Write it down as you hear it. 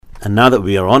And now that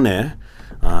we are on air,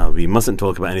 we mustn't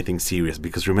talk about anything serious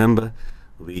because remember,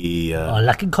 we are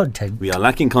lacking content. We are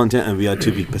lacking content, and we are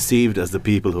to be perceived as the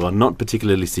people who are not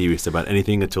particularly serious about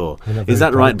anything at all. Is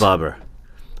that right, Barbara?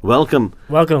 Welcome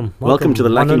to the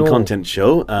Lacking Content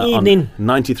Show on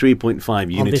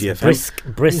 93.5 Unity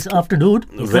FM. Brisk afternoon.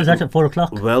 It goes out at 4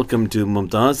 o'clock. Welcome to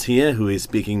Mumtaz here, who is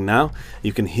speaking now.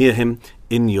 You can hear him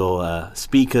in your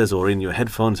speakers or in your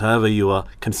headphones, however you are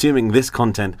consuming this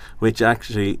content, which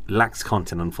actually lacks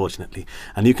content, unfortunately.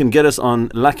 And you can get us on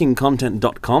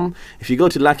lackingcontent.com. If you go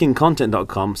to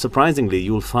lackingcontent.com, surprisingly,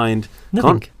 you'll find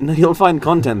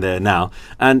content there now.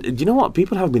 And do you know what?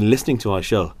 People have been listening to our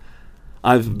show.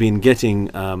 I've been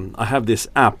getting. I have this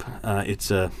app. It's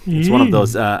one of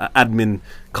those admin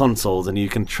consoles, and you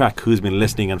can track who's been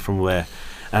listening and from where.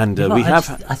 And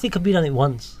I think I've been on it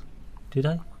once. Did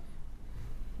I?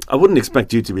 I wouldn't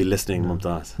expect you to be listening,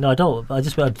 Mumtaz. No, I don't. I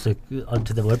just went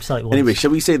onto the website once. Anyway,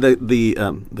 shall we say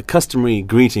the customary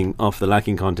greeting of the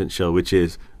Lacking Content Show, which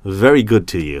is very good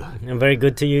to you. And very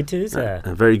good to you too, sir.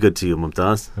 And very good to you,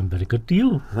 Mumtaz. And very good to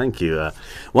you. Thank you.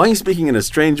 Why are you speaking in a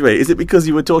strange way? Is it because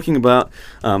you were talking about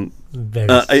a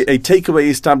takeaway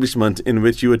establishment in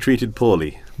which you were treated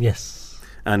poorly? Yes.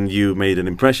 And you made an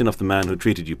impression of the man who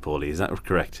treated you poorly. Is that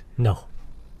correct? No.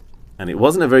 And it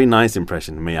wasn't a very nice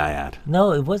impression, may I add.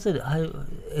 No, it wasn't.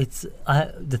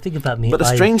 The thing about me... But a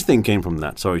strange thing came from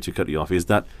that, sorry to cut you off, is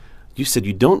that you said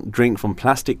you don't drink from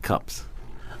plastic cups.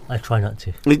 I try not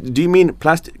to. Do you mean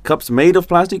plastic cups made of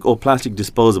plastic or plastic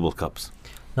disposable cups?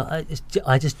 No,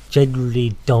 I just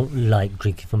generally don't like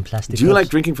drinking from plastic cups. Do you like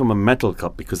drinking from a metal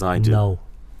cup? Because I do. No.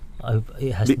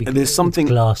 It has to be there's something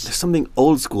glass. There's something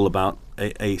old school about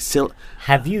a silk...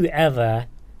 Have you ever...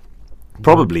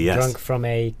 Probably, yes. Drunk from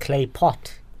a clay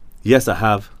pot? Yes, I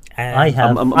have. I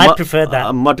have. I prefer that.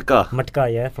 A matka.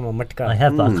 Matka, yeah, from a matka. I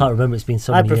have, but I can't remember. It's been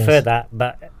so many years. I prefer that,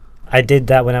 but I did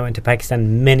that when I went to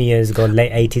Pakistan many years ago,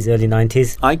 late 80s, early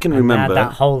 90s. I can remember...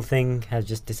 that whole thing has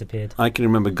just disappeared. I can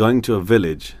remember going to a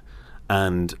village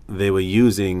and they were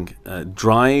using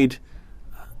dried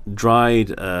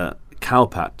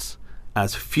cowpats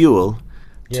as fuel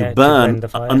to burn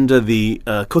under the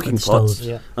cooking pots,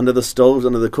 under the stoves,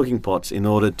 under the cooking pots, in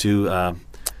order to, I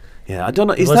don't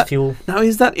know. Is that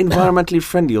environmentally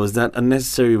friendly, or is that a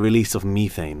necessary release of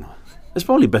methane? It's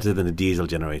probably better than a diesel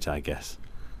generator, I guess.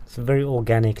 It's very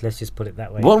organic. Let's just put it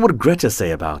that way. What would Greta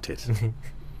say about it?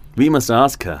 We must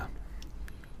ask her,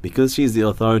 because she's the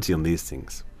authority on these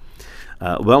things.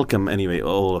 Welcome, anyway,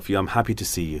 all of you. I'm happy to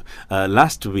see you.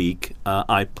 Last week,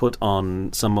 I put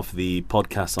on some of the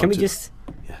podcasts. Can we just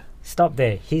stop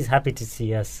there? He's happy to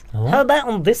see us. Oh. How about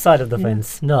on this side of the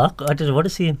fence? No, I don't want to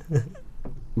see him.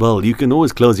 Well, you can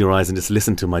always close your eyes and just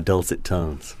listen to my dulcet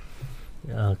tones.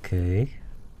 Okay.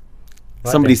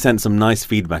 Somebody sent some nice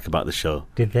feedback about the show.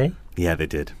 Did they? Yeah, they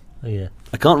did. Oh, yeah.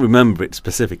 I can't remember it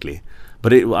specifically,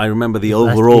 but I remember the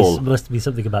overall... Must be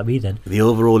something about me then. The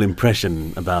overall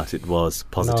impression about it was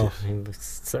positive.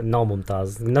 No,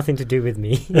 Mumtaz. Nothing to do with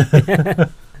me.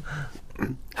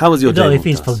 How was your day, if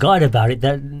he's forgotten about it,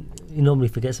 then he normally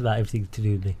forgets about everything to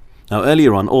do with me. Now,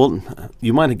 earlier on,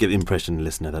 you might get the impression,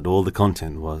 listener, that all the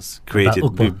content was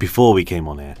created before we came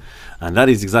on air. And that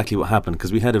is exactly what happened,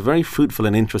 because we had a very fruitful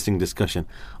and interesting discussion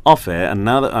off air. And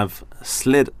now that I've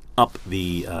slid up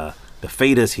the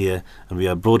faders here, and we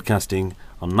are broadcasting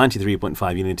on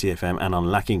 93.5 Unity FM and on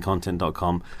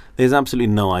lackingcontent.com, there's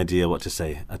absolutely no idea what to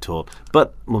say at all.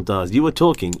 But, Mumtaz, you were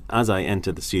talking, as I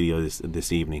entered the studio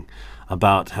this evening,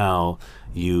 about how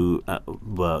you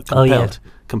were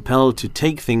compelled to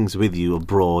take things with you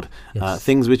abroad,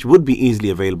 things which would be easily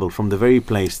available from the very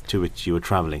place to which you were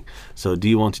travelling. So do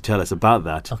you want to tell us about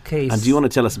that? Okay. And do you want to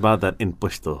tell us about that in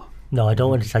Pashto? No, I don't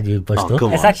want to tell you in Pashto. Oh,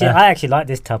 come on. I actually like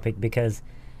this topic because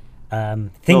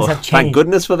things have changed. Thank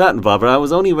goodness for that, Barbara. I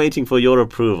was only waiting for your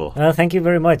approval. Thank you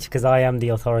very much, because I am the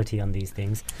authority on these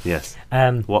things. Yes.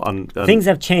 Things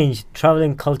have changed.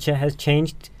 Travelling culture has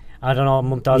changed. I don't know,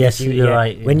 Mumtaz. Yes, you're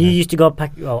right. When you used to go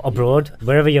abroad,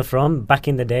 wherever you're from, back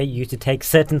in the day, you used to take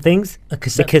certain things.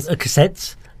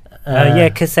 Cassettes.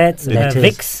 Cassettes,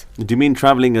 Vicks. Do you mean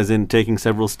travelling as in taking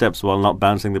several steps while not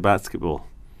bouncing the basketball?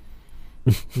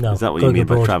 No. Is that what you mean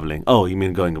by travelling? Oh, you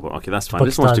mean going abroad. Okay, that's fine. I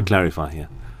just wanted to clarify here.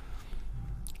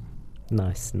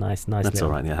 Nice. That's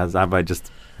all right. Yeah, have I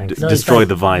just destroyed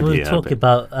the vibe here? We'll talk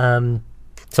about...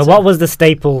 So what was the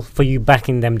staple for you back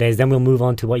in them days? Then we'll move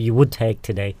on to what you would take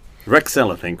today.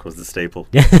 Rexel, I think, was the staple.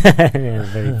 Yeah,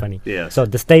 very funny. Yeah. So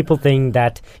the staple thing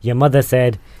that your mother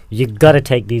said, you got to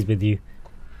take these with you.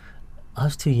 I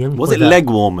was too young. Was for it that. leg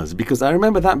warmers? Because I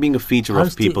remember that being a feature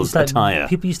of people's attire.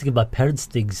 People used to give my parents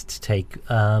things to take,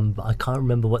 but I can't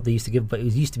remember what they used to give. But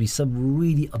it used to be some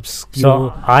really obscure.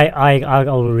 So I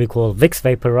will recall Vicks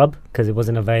Vapor Rub because it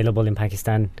wasn't available in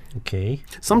Pakistan. Okay.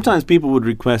 Sometimes people would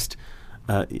request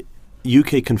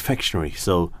UK confectionery,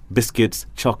 so biscuits,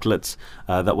 chocolates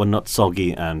that were not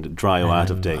soggy and dry or out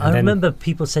of date. I remember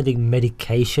people sending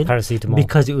medication, paracetamol,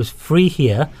 because it was free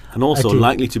here, and also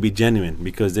likely to be genuine,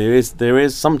 because there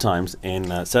is sometimes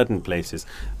in certain places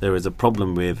there is a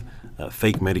problem with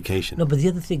fake medication. No, but the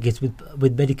other thing is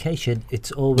with medication,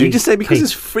 it's always. Did you just say because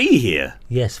it's free here?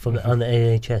 Yes, on the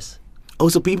NHS. Oh,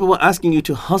 so people were asking you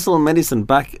to hustle medicine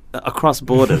back across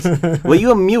borders. Were you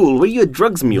a mule? Were you a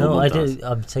drugs mule? No, I didn't.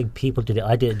 I'm saying people did it.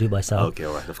 I didn't do it myself. Okay,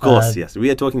 all right. Of course, yes.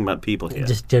 We are talking about people here.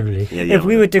 Just generally. Yeah, if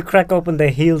we were to crack open the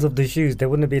heels of the shoes, there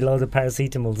wouldn't be loads of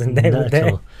paracetamols in there. Not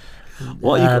at all.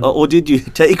 Or did you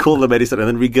take all the medicine and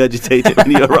then regurgitate it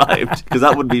when you arrived? Because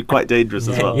that would be quite dangerous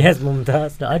as well. Yes,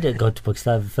 Mumtaz. No, I didn't go to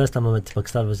Pakistan. The first time I went to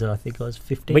Pakistan was, I think I was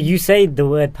 15. But you say the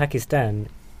word Pakistan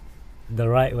the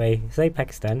right way. Say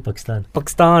Pakistan. Pakistan.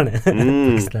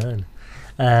 Mm. Pakistan.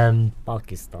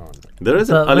 Pakistan. There is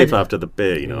an alif after the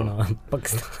pe, you know. No,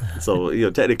 Pakistan.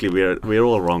 So technically we're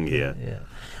all wrong here.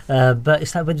 Yeah. But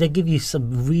it's like when they give you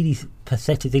some really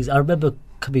pathetic things. I remember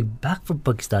coming back from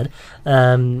Pakistan,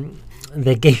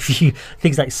 they gave you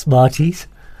things like Smarties,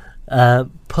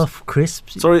 Puff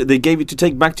Crisps. Sorry, they gave you to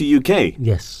take back to UK?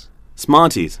 Yes.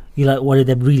 Smarties. You like one of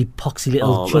them really poxy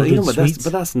little children's sweets.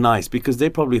 But that's nice, because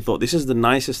they probably thought this is the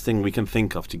nicest thing we can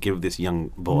think of to give this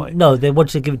young boy. No, they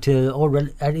wanted to give it to all and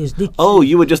it was literally. Oh,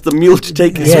 you were just the mule to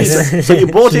take Yes. sweets. So you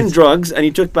bought in drugs and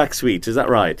you took back sweets. Is that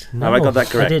right? No, Have I got that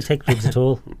correct? I didn't take drugs at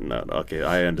all. No, okay,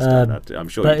 I understand that. I'm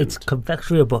sure. But you it's didn't.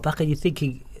 confectionery I brought back, and you're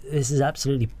thinking this is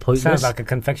absolutely pointless. Sounds like a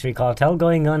confectionery cartel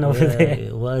going on over there.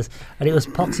 It was, and it was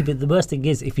poxy. But the worst thing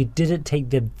is, if you didn't take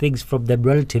them things from them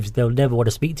relatives, they'll never want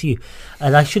to speak to you.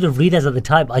 And I should have realised at the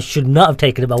time I should not have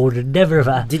taken them. I would have never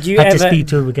have to speak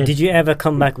to them again. Did you ever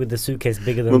come back with the suitcase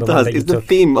bigger than the one that you took? Is the took?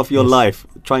 theme of your life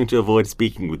trying to avoid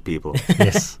speaking with people?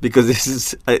 Yes. Because this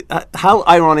is how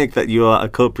ironic that you are a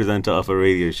co-presenter of a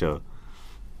radio show.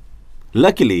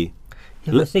 Luckily,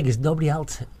 the thing is, nobody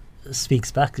else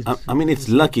speaks back. I mean, it's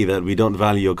lucky that we don't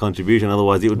value your contribution.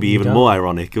 Otherwise, it would be even more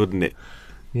ironic, wouldn't it?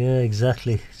 Yeah,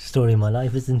 exactly. Story of my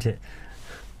life, isn't it?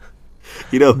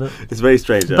 It's very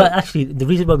strange. But actually, the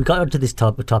reason why we got onto this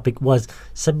topic was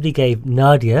somebody gave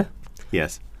Nadia.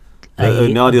 Yes.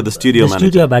 Nadia, the studio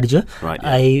manager. Right.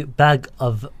 Yeah. A bag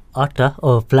of atta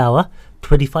or flour,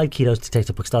 25 kilos to take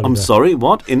to Pakistan. I'm sorry,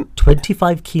 what?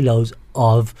 25 kilos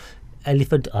of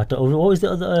elephant atta, or what was the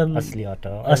other? Asli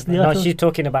atta. No, she's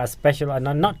talking about a special,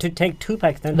 not to take to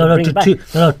Pakistan.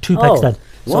 To Pakistan.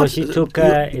 So she took.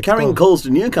 Carrying coals to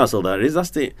Newcastle.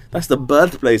 That's the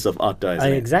birthplace of atta.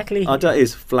 Exactly. Atta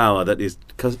is flour that is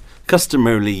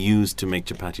customarily used to make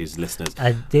chapatis. Listeners,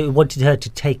 and they wanted her to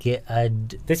take it,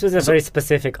 and this was a very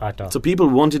specific atta. So people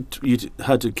wanted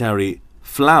her to carry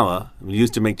flour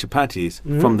used to make chapatis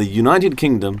from the United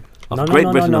Kingdom. Great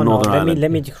Britain and Northern Ireland.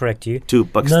 Let me correct you. To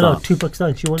Pakistan. To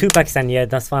Pakistan. To Pakistan, yeah,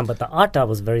 that's fine. But the atta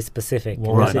was very specific.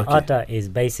 Right, the atta is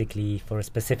basically for a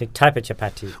specific type of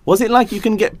chapati. Was it like you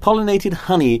can get pollinated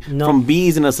honey from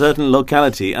bees in a certain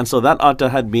locality, and so that atta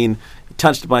had been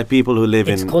touched by people who live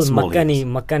in small hills? It's called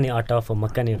makkani atta for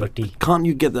makkani roti. Can't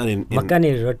you get that in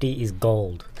makkani roti is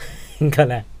gold in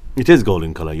colour. It is gold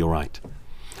in colour, you're right.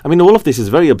 I mean, all of this is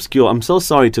very obscure. I'm so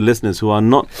sorry to listeners who are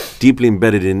not deeply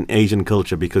embedded in Asian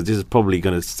culture, because this is probably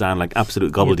going to sound like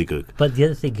absolute gobbledygook. Yeah, but the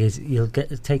other thing is, you'll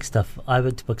take stuff. I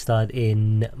went to Pakistan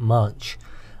in March.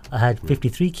 I had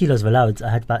 53 kilos of allowance. I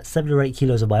had about 7 or 8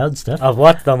 kilos of my own stuff. Of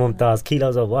what, the Mumtaz?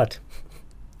 Kilos of what?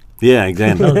 Yeah,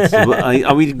 exactly. So,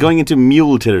 are we going into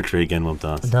mule territory again,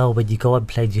 Mumtaz? No, when you go on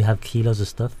planes, you have kilos of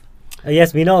stuff.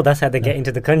 Yes, we know. That's how they get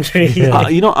into the country.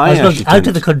 I was out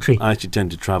of the country. I actually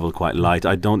tend to travel quite light.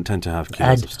 I don't tend to have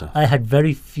kilos of stuff. I had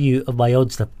very few of my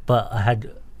own stuff, but I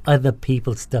had other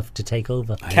people's stuff to take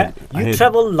over. You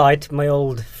travel light, my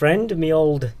old friend, my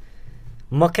old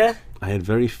mucker. I had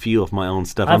very few of my own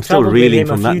stuff. I'm still reeling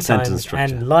from that sentence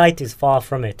structure. And light is far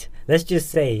from it. Let's just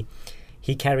say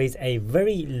he carries a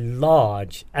very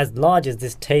large as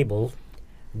this table,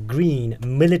 green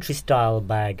military-style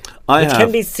bag, which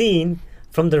can be seen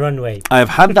from the runway. I have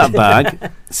had that bag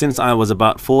since I was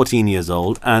about 14 years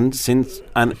old, and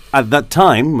at that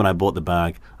time when I bought the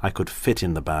bag, I could fit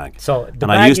in the bag. So the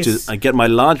and bag I get my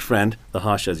large friend, the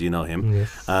Harsh, as you know him,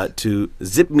 to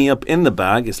zip me up in the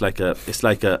bag. It's like a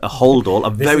hold all,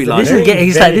 very large.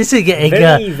 This is getting.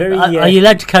 Are you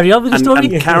allowed to carry on with the story?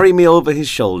 And carry me over his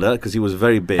shoulder because he was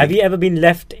very big. Have you ever been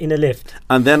left in a lift?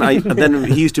 And then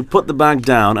he used to put the bag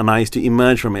down, and I used to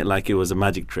emerge from it like it was a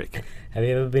magic trick. Have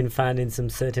you ever been found in some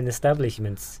certain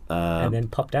establishments and then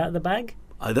popped out of the bag?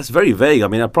 That's very vague. I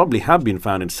mean, I probably have been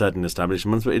found in certain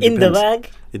establishments, but it depends. In the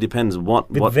bag? It depends what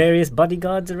various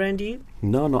bodyguards around you?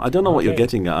 No, I don't know what you're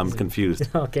getting at. I'm confused.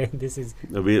 Okay, this is...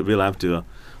 We'll have to...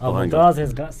 Mumtaz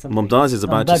has got some... Mumtaz is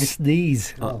about to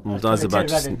sneeze. Mumtaz is about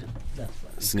to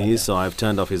sneeze, so I've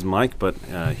turned off his mic, but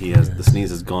the sneeze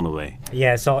has gone away.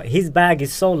 Yeah, so his bag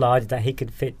is so large that he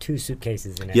could fit 2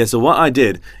 suitcases in it. Yeah, so what I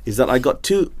did is that I got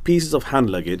 2 pieces of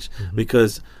hand luggage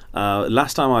because...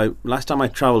 last time I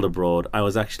travelled abroad, I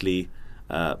was actually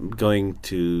going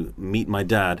to meet my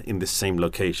dad in this same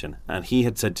location, and he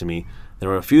had said to me, there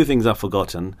are a few things I've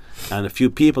forgotten and a few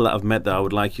people that I've met that I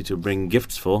would like you to bring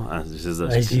gifts for. This is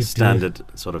a standard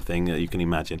sort of thing that you can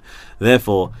imagine.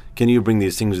 Therefore, can you bring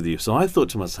these things with you? So I thought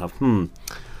to myself, I'm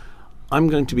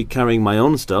going to be carrying my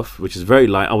own stuff, which is very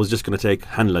light. I was just going to take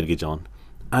hand luggage on,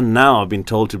 and now I've been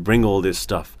told to bring all this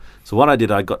stuff. So what I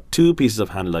did, I got 2 pieces of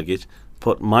hand luggage,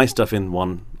 put my stuff in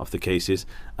one of the cases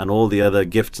and all the other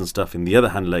gifts and stuff in the other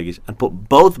hand luggage, and put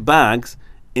both bags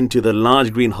into the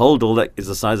large green hold that is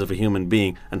the size of a human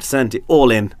being, and sent it all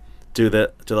in to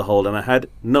the hold, and I had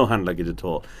no hand luggage at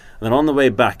all. And then on the way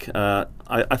back, I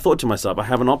thought to myself, I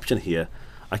have an option here.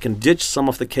 I can ditch some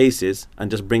of the cases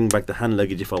and just bring back the hand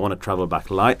luggage if I want to travel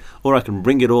back light, or I can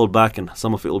bring it all back and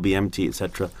some of it will be empty,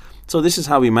 etc. So this is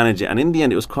how we manage it, and in the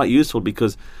end it was quite useful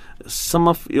because some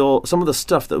of the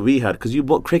stuff that we had, because you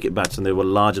bought cricket bats and they were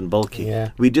large and bulky,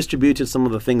 we distributed some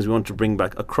of the things we wanted to bring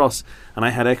back across, and I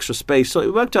had extra space, so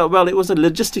it worked out well. It was a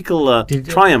logistical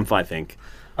triumph, I think.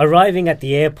 Arriving at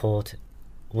the airport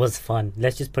was fun,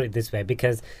 let's just put it this way,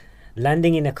 because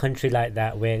landing in a country like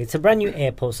that where it's a brand new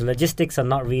airport, so logistics are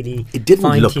not really... It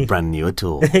didn't look brand new at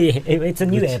all. It's a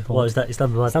new airport. What was that?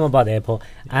 Islamabad airport.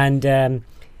 And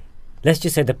let's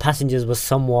just say the passengers were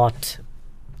somewhat...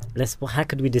 how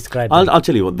could we describe it? I'll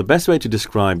tell you what, the best way to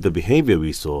describe the behaviour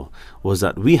we saw was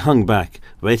that we hung back,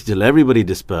 waited till everybody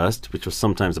dispersed, which was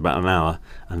sometimes about an hour,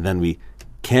 and then we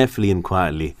carefully and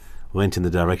quietly went in the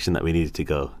direction that we needed to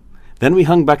go. Then we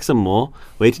hung back some more,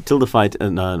 waited till the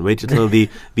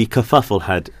kerfuffle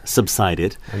had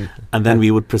subsided, and then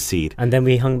we would proceed. And then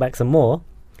we hung back some more,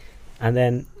 and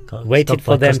then waited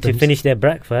for them to finish their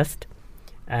breakfast,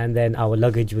 and then our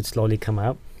luggage would slowly come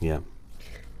out. Yeah.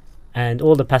 And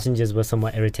all the passengers were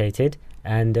somewhat irritated,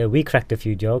 and we cracked a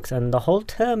few jokes, and the whole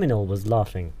terminal was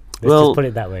laughing. Let's just put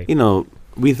it that way. You know,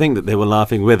 we think that they were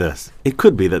laughing with us. It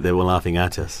could be that they were laughing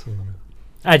at us.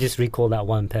 I just recall that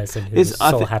one person who was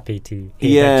so happy to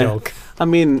hear that joke. I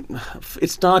mean, it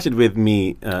started with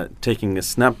me taking a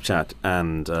Snapchat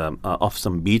and of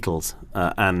some Beatles,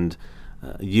 and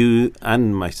you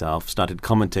and myself started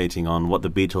commentating on what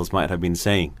the Beatles might have been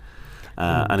saying.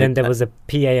 And then there was a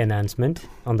PA announcement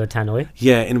on the tannoy.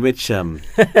 Yeah, in which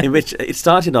it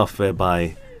started off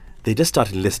whereby they just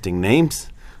started listing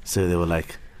names. So they were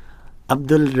like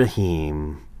Abdul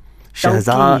Rahim,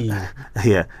 Shahzad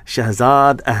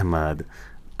Ahmad,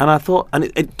 and I thought,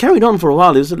 and it carried on for a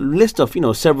while. There was a list of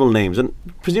several names, and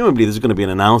presumably there's going to be an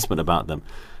announcement about them.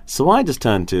 So I just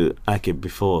turned to Akib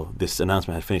before this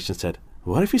announcement had finished and said,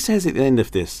 "What if he says at the end of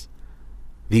this,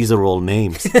 these are all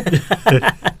names?"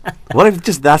 What if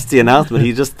just that's the announcement?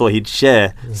 He just thought he'd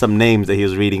share some names that he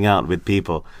was reading out with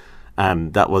people,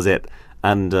 and that was it.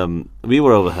 And we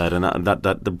were overheard, and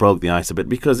that broke the ice a bit,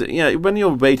 because when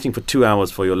you're waiting for 2 hours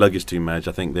for your luggage to emerge,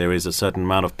 I think there is a certain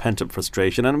amount of pent-up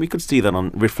frustration, and we could see that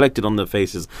reflected on the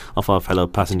faces of our fellow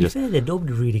passengers. To be fair, they're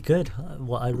normally really good.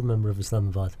 What I remember of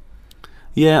Islamabad.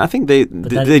 Yeah, I think they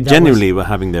genuinely were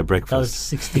having their breakfast. That was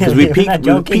 60. Because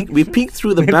we peeked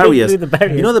through the barriers.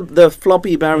 You know the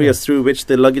floppy barriers through which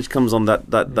the luggage comes on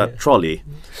that trolley,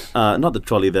 not the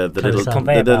trolley,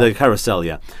 the carousel.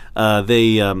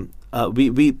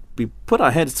 We put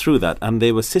our heads through that, and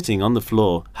they were sitting on the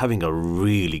floor having a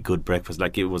really good breakfast,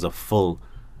 like it was a full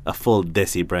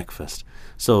desi breakfast.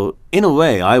 So in a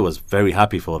way, I was very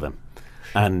happy for them.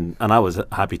 And I was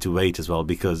happy to wait as well,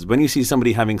 because when you see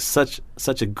somebody having such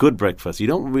a good breakfast, you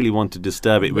don't really want to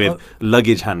disturb it with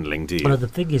luggage handling, do you? Well, the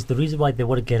thing is, the reason why they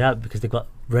want to get out, because they've got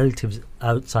relatives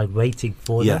outside waiting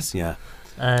for them. Yes, yeah.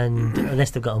 And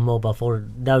unless they've got a mobile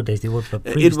phone nowadays, they would.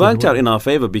 It worked out in our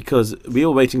favour, because we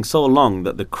were waiting so long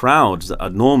that the crowds that are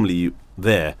normally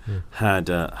there had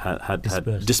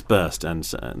dispersed, and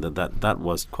that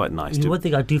was quite nice. One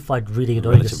thing I do find really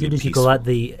annoying, as soon as you go out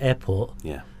the airport,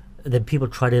 then people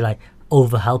try to like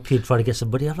overhelp you and try to get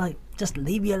somebody. I'm like, just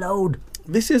leave me alone.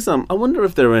 This is I wonder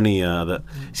if there are any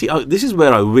this is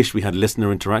where I wish we had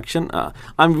listener interaction.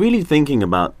 I'm really thinking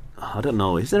about, I don't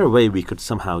know, is there a way we could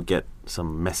somehow get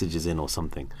some messages in or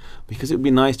something? Because it would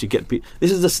be nice to get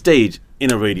this is the stage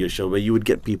in a radio show where you would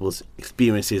get people's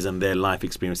experiences and their life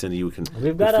experience, and you can...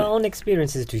 We've got our own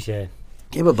experiences to share.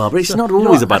 Yeah, but Barbara, it's not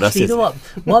always about us. You know what?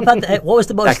 What about what was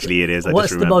the most... Actually, it is.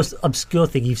 What's the most obscure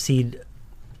thing you've seen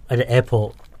at an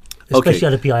airport? Especially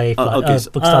on a PIA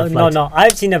flight. No.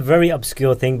 I've seen a very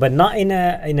obscure thing, but not in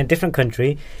a different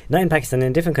country, not in Pakistan,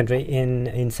 in a different country,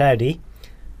 in Saudi.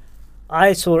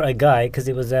 I saw a guy, because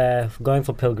it was going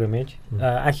for pilgrimage,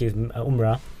 actually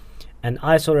Umrah, and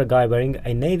I saw a guy wearing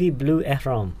a navy blue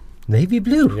ihram. Navy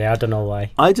blue? Yeah, I don't know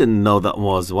why. I didn't know that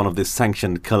was one of the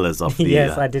sanctioned colours of the...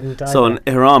 Yes, I didn't either. So an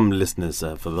ihram, listeners,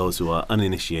 for those who are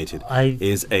uninitiated,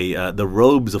 is the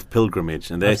robes of pilgrimage,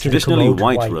 and they're traditionally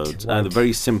white robes, they're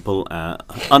very simple,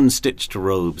 unstitched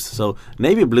robes. So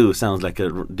navy blue sounds like a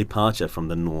departure from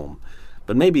the norm.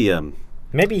 But maybe...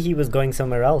 maybe he was going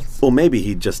somewhere else. Or maybe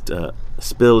he just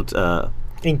spilled...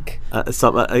 ink.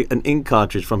 An ink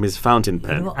cartridge from his fountain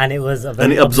pen. And it was a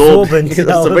very absorbent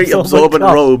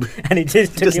robe. And it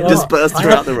just took it dispersed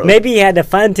throughout the robe. Maybe he had a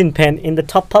fountain pen in the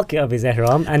top pocket of his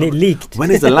ihram and it leaked.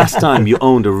 When is the last time you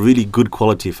owned a really good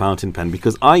quality fountain pen?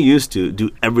 Because I used to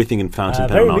do everything in fountain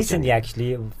pen. Very recently,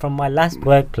 actually, from my last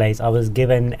workplace, I was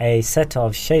given a set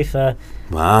of Schaefer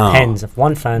pens,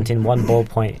 one fountain, one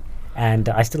ballpoint. And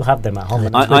I still have them at home.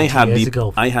 I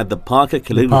had the Parker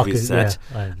calligraphy set,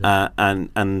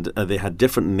 and they had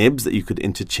different nibs that you could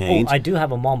interchange. I do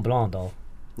have a Mont Blanc though.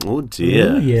 Oh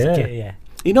dear! Ooh, yeah.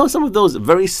 You know, some of those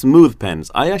very smooth pens,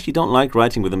 I actually don't like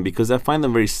writing with them because I find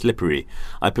them very slippery.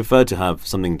 I prefer to have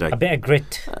something like a bit of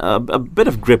grit, a bit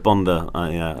of grip on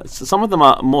the. Some of them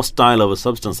are more style over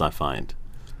substance, I find.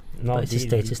 No, it's a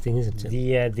status thing, isn't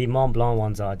it? The Mont Blanc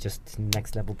ones are just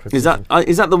next level precision.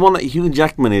 Is that the one that Hugh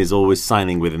Jackman is always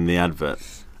signing with in the advert?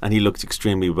 And he looks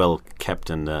extremely well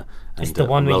kept and it's the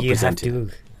one where you have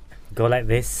to go like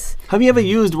this. Have you ever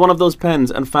used one of those pens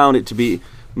and found it to be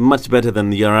much better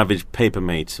than your average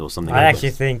Papermate or something? I actually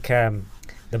think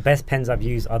the best pens I've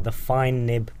used are the fine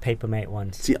nib Papermate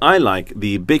ones. See, I like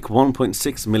the Bic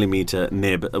 1.6mm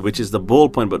nib, which is the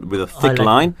ballpoint but with a thick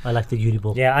line. I like the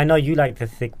Uniball. Yeah, I know you like the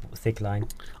thick line.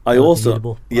 I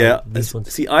also,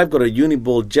 see, I've got a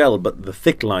Uniball gel, but the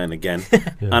thick line again,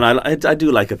 and I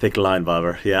do like a thick line,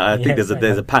 Barbara. Yeah, I think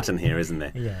there's a pattern here, isn't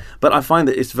there? Yeah. But I find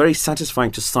that it's very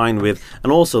satisfying to sign with,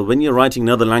 and also when you're writing in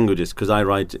other languages, because I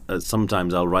write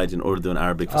sometimes I'll write in Urdu and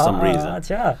Arabic for some reason.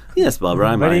 Achha. Yes, Barbara,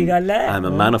 I'm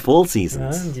a man of all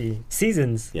seasons.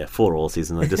 Seasons. Yeah, for all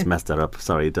seasons. I just messed that up.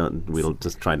 Sorry, we'll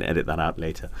just try and edit that out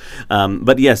later.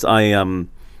 But yes,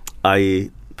 I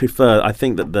prefer. I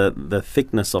think that the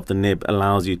thickness of the nib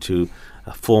allows you to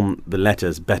form the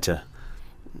letters better.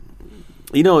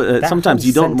 You know, sometimes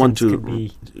you don't want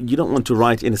to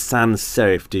write in sans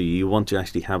serif, do you? You want to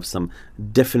actually have some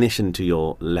definition to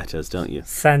your letters, don't you?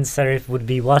 Sans serif would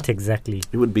be what exactly?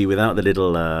 It would be without the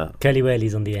little curly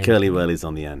whirlies on the end. Curly whirlies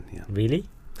on the end. Yeah. Really?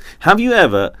 Have you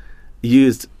ever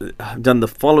done the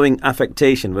following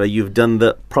affectation where you've done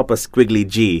the proper squiggly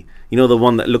G? You know, the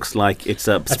one that looks like it's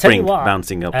a spring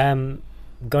bouncing up.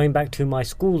 Going back to my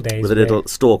school days. With a little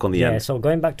stalk on the end. Yeah, so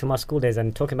going back to my school days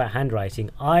and talking about handwriting,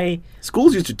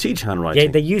 schools used to teach handwriting.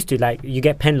 Yeah, they used to. Like, you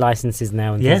get pen licenses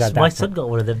now and things like that. Yes, my son got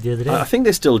one of them the other day. I think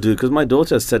they still do, because my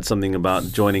daughter said something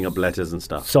about joining up letters and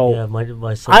stuff. So, yeah,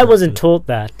 my son I wasn't taught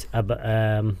that,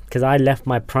 because I left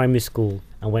my primary school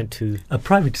and went to a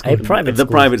private school. The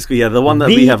private school, yeah, the one that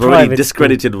we have already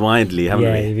discredited widely, haven't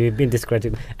we? Yeah, we've been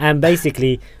discredited. And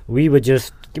basically, we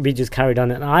just carried on.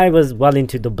 And I was well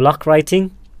into the block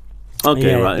writing.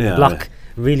 Okay, right, yeah. Block,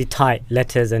 really tight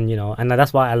letters, and and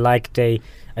that's why I liked a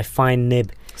fine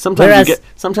nib. Sometimes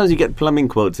you get plumbing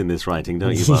quotes in this writing,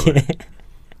 don't you, Barbara?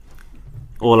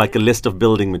 Or like a list of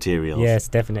building materials. Yes,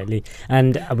 definitely.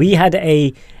 And we had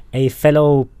a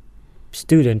fellow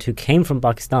student who came from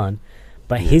Pakistan,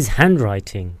 but his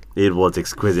handwriting, it was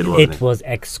exquisite, wasn't it? It was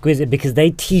exquisite, because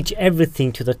they teach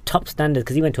everything to the top standard,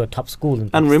 because he went to a top school in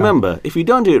Pakistan. And remember, if you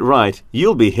don't do it right,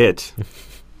 you'll be hit.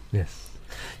 Yes.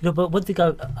 No, but one thing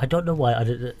I don't know why,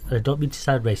 I don't mean to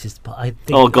sound racist, but I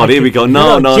think... Oh, God, here we go.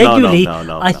 No.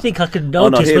 I think I can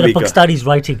notice when a Pakistani's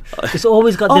writing. It's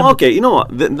always got... okay, you know what?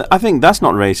 I think that's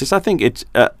not racist. I think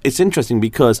it's interesting,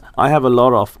 because I have a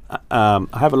lot of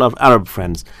Arab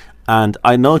friends, And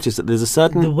I noticed that there's a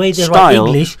certain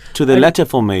style to the letter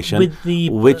formation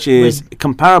which is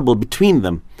comparable between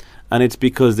them. And it's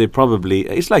because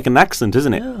it's like an accent,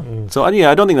 isn't it? Yeah. So,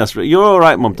 I don't think that's... You're all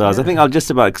right, Mumtaz. Yeah. I think I'll just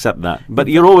about accept that. But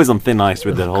you're always on thin ice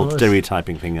with the whole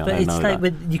stereotyping thing. But it's like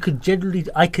when you could generally...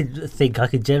 I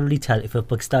could generally tell if a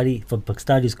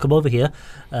Pakistanis come over here...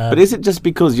 but is it just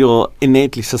because you're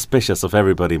innately suspicious of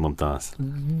everybody, Mumtaz?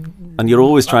 And you're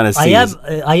always trying to see...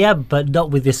 I am, but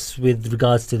not with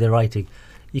regards to their writing.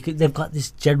 They've got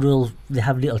this general. They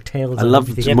have little tails. I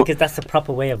love because that's the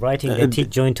proper way of writing. They teach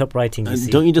joint up writing.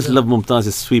 Don't you just love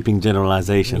Mumtaz's sweeping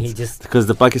generalizations? Because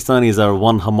the Pakistanis are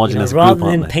one homogenous group. Rather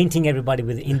than painting everybody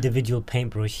with individual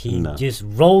paintbrush, he just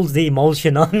rolls the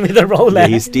emulsion on with a roller. Yeah,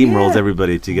 he steamrolls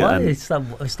everybody to get. It's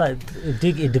like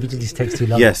doing individually takes too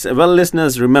long. Yes, well,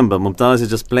 listeners, remember, Mumtaz is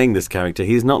just playing this character.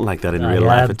 He's not like that in real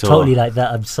life at all. I'm totally like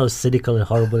that. I'm so cynical and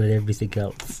horrible and everything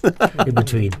else in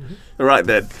between. Right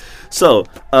then. So,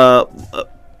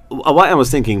 what I was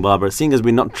thinking, Barbara, seeing as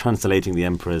we're not translating the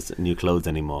Emperor's new clothes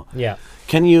anymore,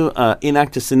 can you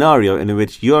enact a scenario in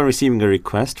which you are receiving a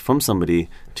request from somebody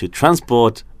to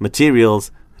transport materials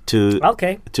to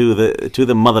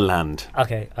the motherland?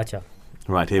 Okay, acha.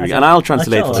 Right, here we go. And I'll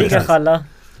translate for you.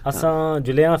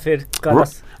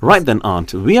 Right then,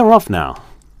 Aunt, we are off now.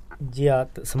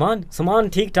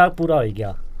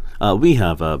 We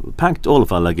have packed all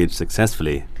of our luggage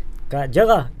successfully.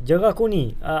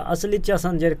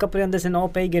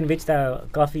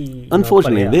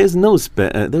 Unfortunately, there's no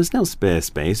spare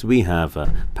space. We have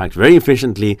packed very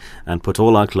efficiently and put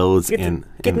all our clothes in.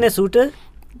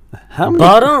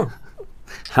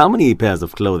 How many pairs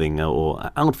of clothing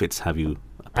or outfits have you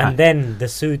packed? And then the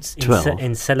suits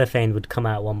in cellophane would come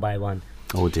out one by one.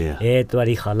 Oh dear.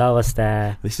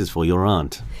 This is for your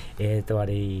aunt. This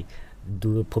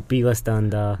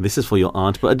is for your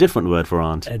aunt, but a different word for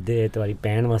aunt. This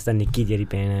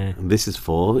is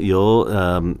for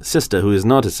your sister, who is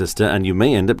not a sister, and you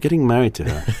may end up getting married to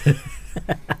her.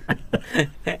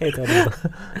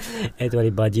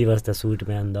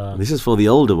 This is for the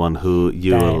older one who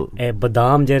you will... And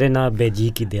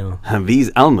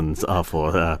these almonds are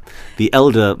for the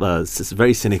elder,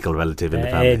 very cynical relative in the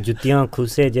family.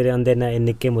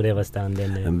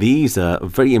 And these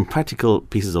very impractical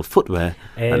pieces of footwear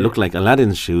that look like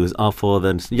Aladdin's shoes are for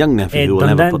the young nephew who will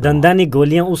never put them on. These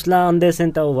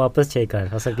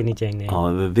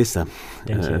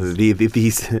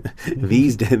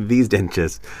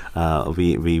dentures,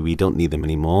 we don't need them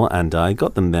anymore, and I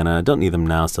got them then. I don't need them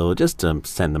now, so just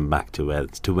send them back to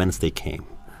whence they came.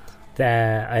 Will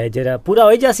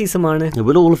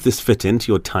all of this fit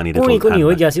into your tiny little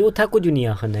handbag?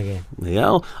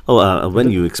 Yeah. When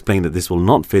you explain that this will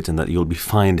not fit and that you'll be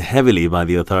fined heavily by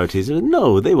the authorities,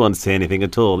 no, they won't say anything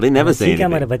at all. They never say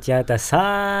anything.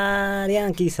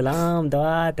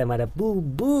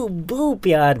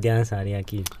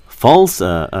 False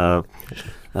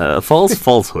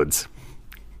falsehoods.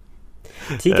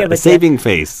 Saving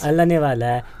face.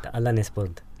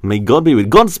 May God be with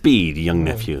Godspeed, young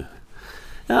nephew.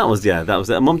 That was it.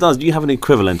 Mumtaz, do you have an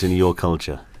equivalent in your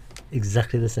culture?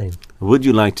 Exactly the same. Would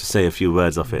you like to say a few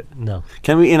words of it? No.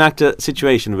 Can we enact a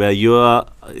situation where you are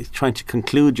trying to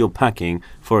conclude your packing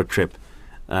for a trip,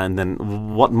 and then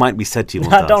what might be said to you,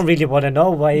 Mumtaz? I don't really want to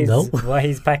know why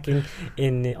he's packing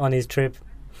on his trip.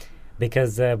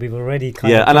 Because we've already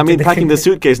and I mean packing the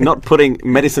suitcase, not putting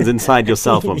medicines inside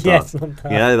yourself, Mumtaz. Yes, Mumtaz.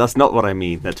 Yeah, that's not what I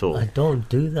mean at all. I don't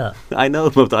do that. I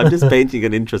know, Mumtaz. I'm just painting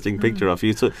an interesting picture of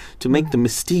you, so to make the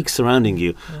mystique surrounding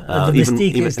you. The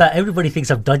mystique is that everybody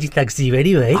thinks I'm dodgy thanks to you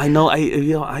anyway. I know.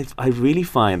 I really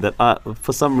find that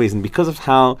for some reason, because of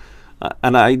how.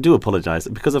 And I do apologize,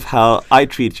 because of how I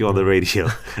treat you on the radio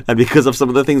and because of some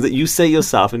of the things that you say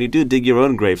yourself, and you do dig your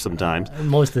own grave sometimes.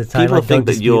 Most of the time, people think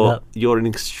that you're an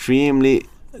extremely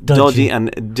dodgy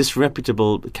and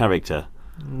disreputable character.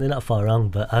 They're not far wrong,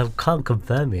 but I can't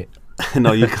confirm it.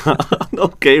 No, you can't.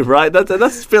 Okay, right.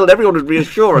 That's filled everyone with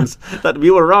reassurance that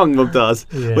we were wrong, Mumtaz.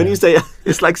 Yeah. When you say,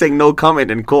 it's like saying no comment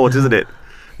in court, isn't it?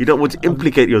 You don't want to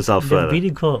implicate yourself further. Been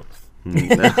in court.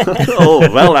 Oh,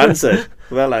 well answered.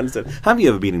 Well answered. Have you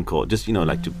ever been in court? Just,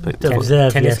 like to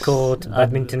tennis court,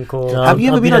 badminton court. Have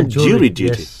you ever been on jury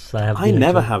duty? Yes, I have. I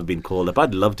never have been called up.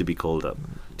 I'd love to be called up.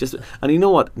 And you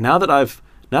know what? Now that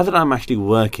I'm actually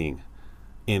working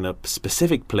in a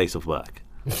specific place of work,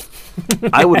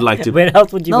 I would like to. Where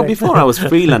else would you? No, before I was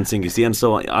freelancing, you see, and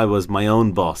so I was my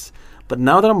own boss. But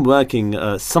now that I'm working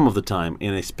some of the time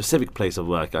in a specific place of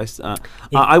work,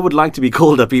 I would like to be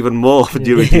called up even more for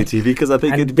jury duty, because I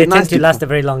think it'd be nice to last a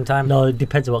very long time. No, it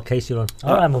depends on what case you're on.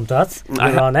 All right, Mumtaz.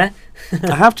 You're on, eh?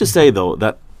 I have to say, though,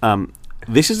 that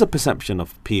this is a perception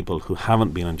of people who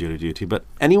haven't been on jury duty, but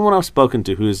anyone I've spoken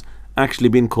to who's actually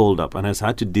been called up and has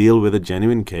had to deal with a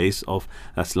genuine case of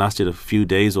that's lasted a few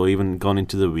days or even gone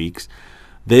into the weeks,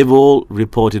 they've all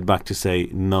reported back to say,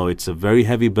 no, it's a very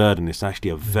heavy burden. It's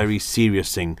actually a very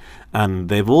serious thing. And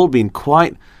they've all been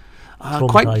quite not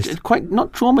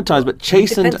traumatized, but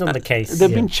chastened. It depends on the case.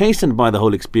 They've been chastened by the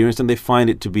whole experience, and they find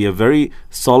it to be a very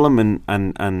solemn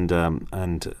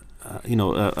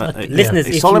listeners,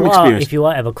 if you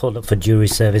are ever called up for jury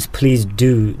service, please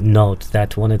do note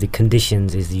that one of the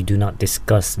conditions is you do not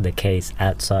discuss the case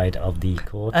outside of the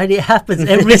court. And it happens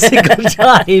every single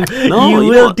time. You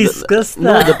will discuss that.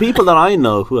 No, the people that I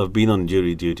know who have been on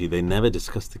jury duty, they never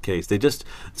discuss the case.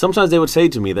 Sometimes they would say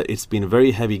to me that it's been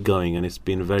very heavy going and it's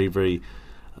been very, very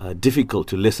difficult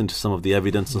to listen to some of the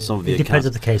evidence and some of the accounts. It depends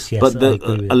on the case, yes. But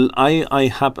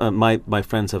my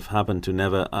friends have happened to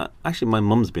never. Actually, my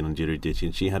mum's been on jury duty,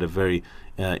 and she had a very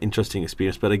interesting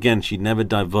experience. But again, she never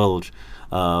divulged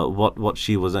what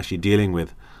she was actually dealing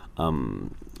with.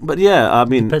 But yeah, I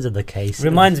mean, depends on the case.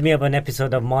 Reminds me of an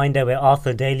episode of Minder where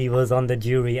Arthur Daly was on the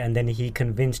jury, and then he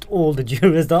convinced all the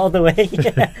jurors the other way.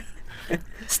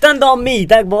 Stand on me,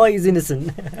 that boy is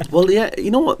innocent. Well, yeah,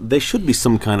 you know what? There should be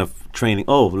some kind of training.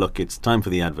 Oh, look, it's time for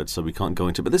the adverts, so we can't go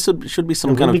into it. But there should be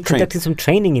some kind of training. Conducting some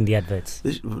training in the adverts.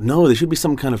 There should be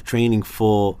some kind of training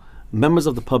for members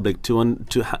of the public to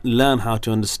learn how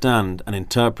to understand and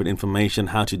interpret information,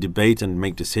 how to debate and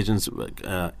make decisions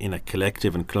in a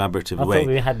collective and collaborative way. I thought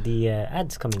we had the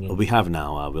ads coming in. We have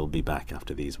now. We'll be back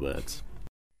after these words.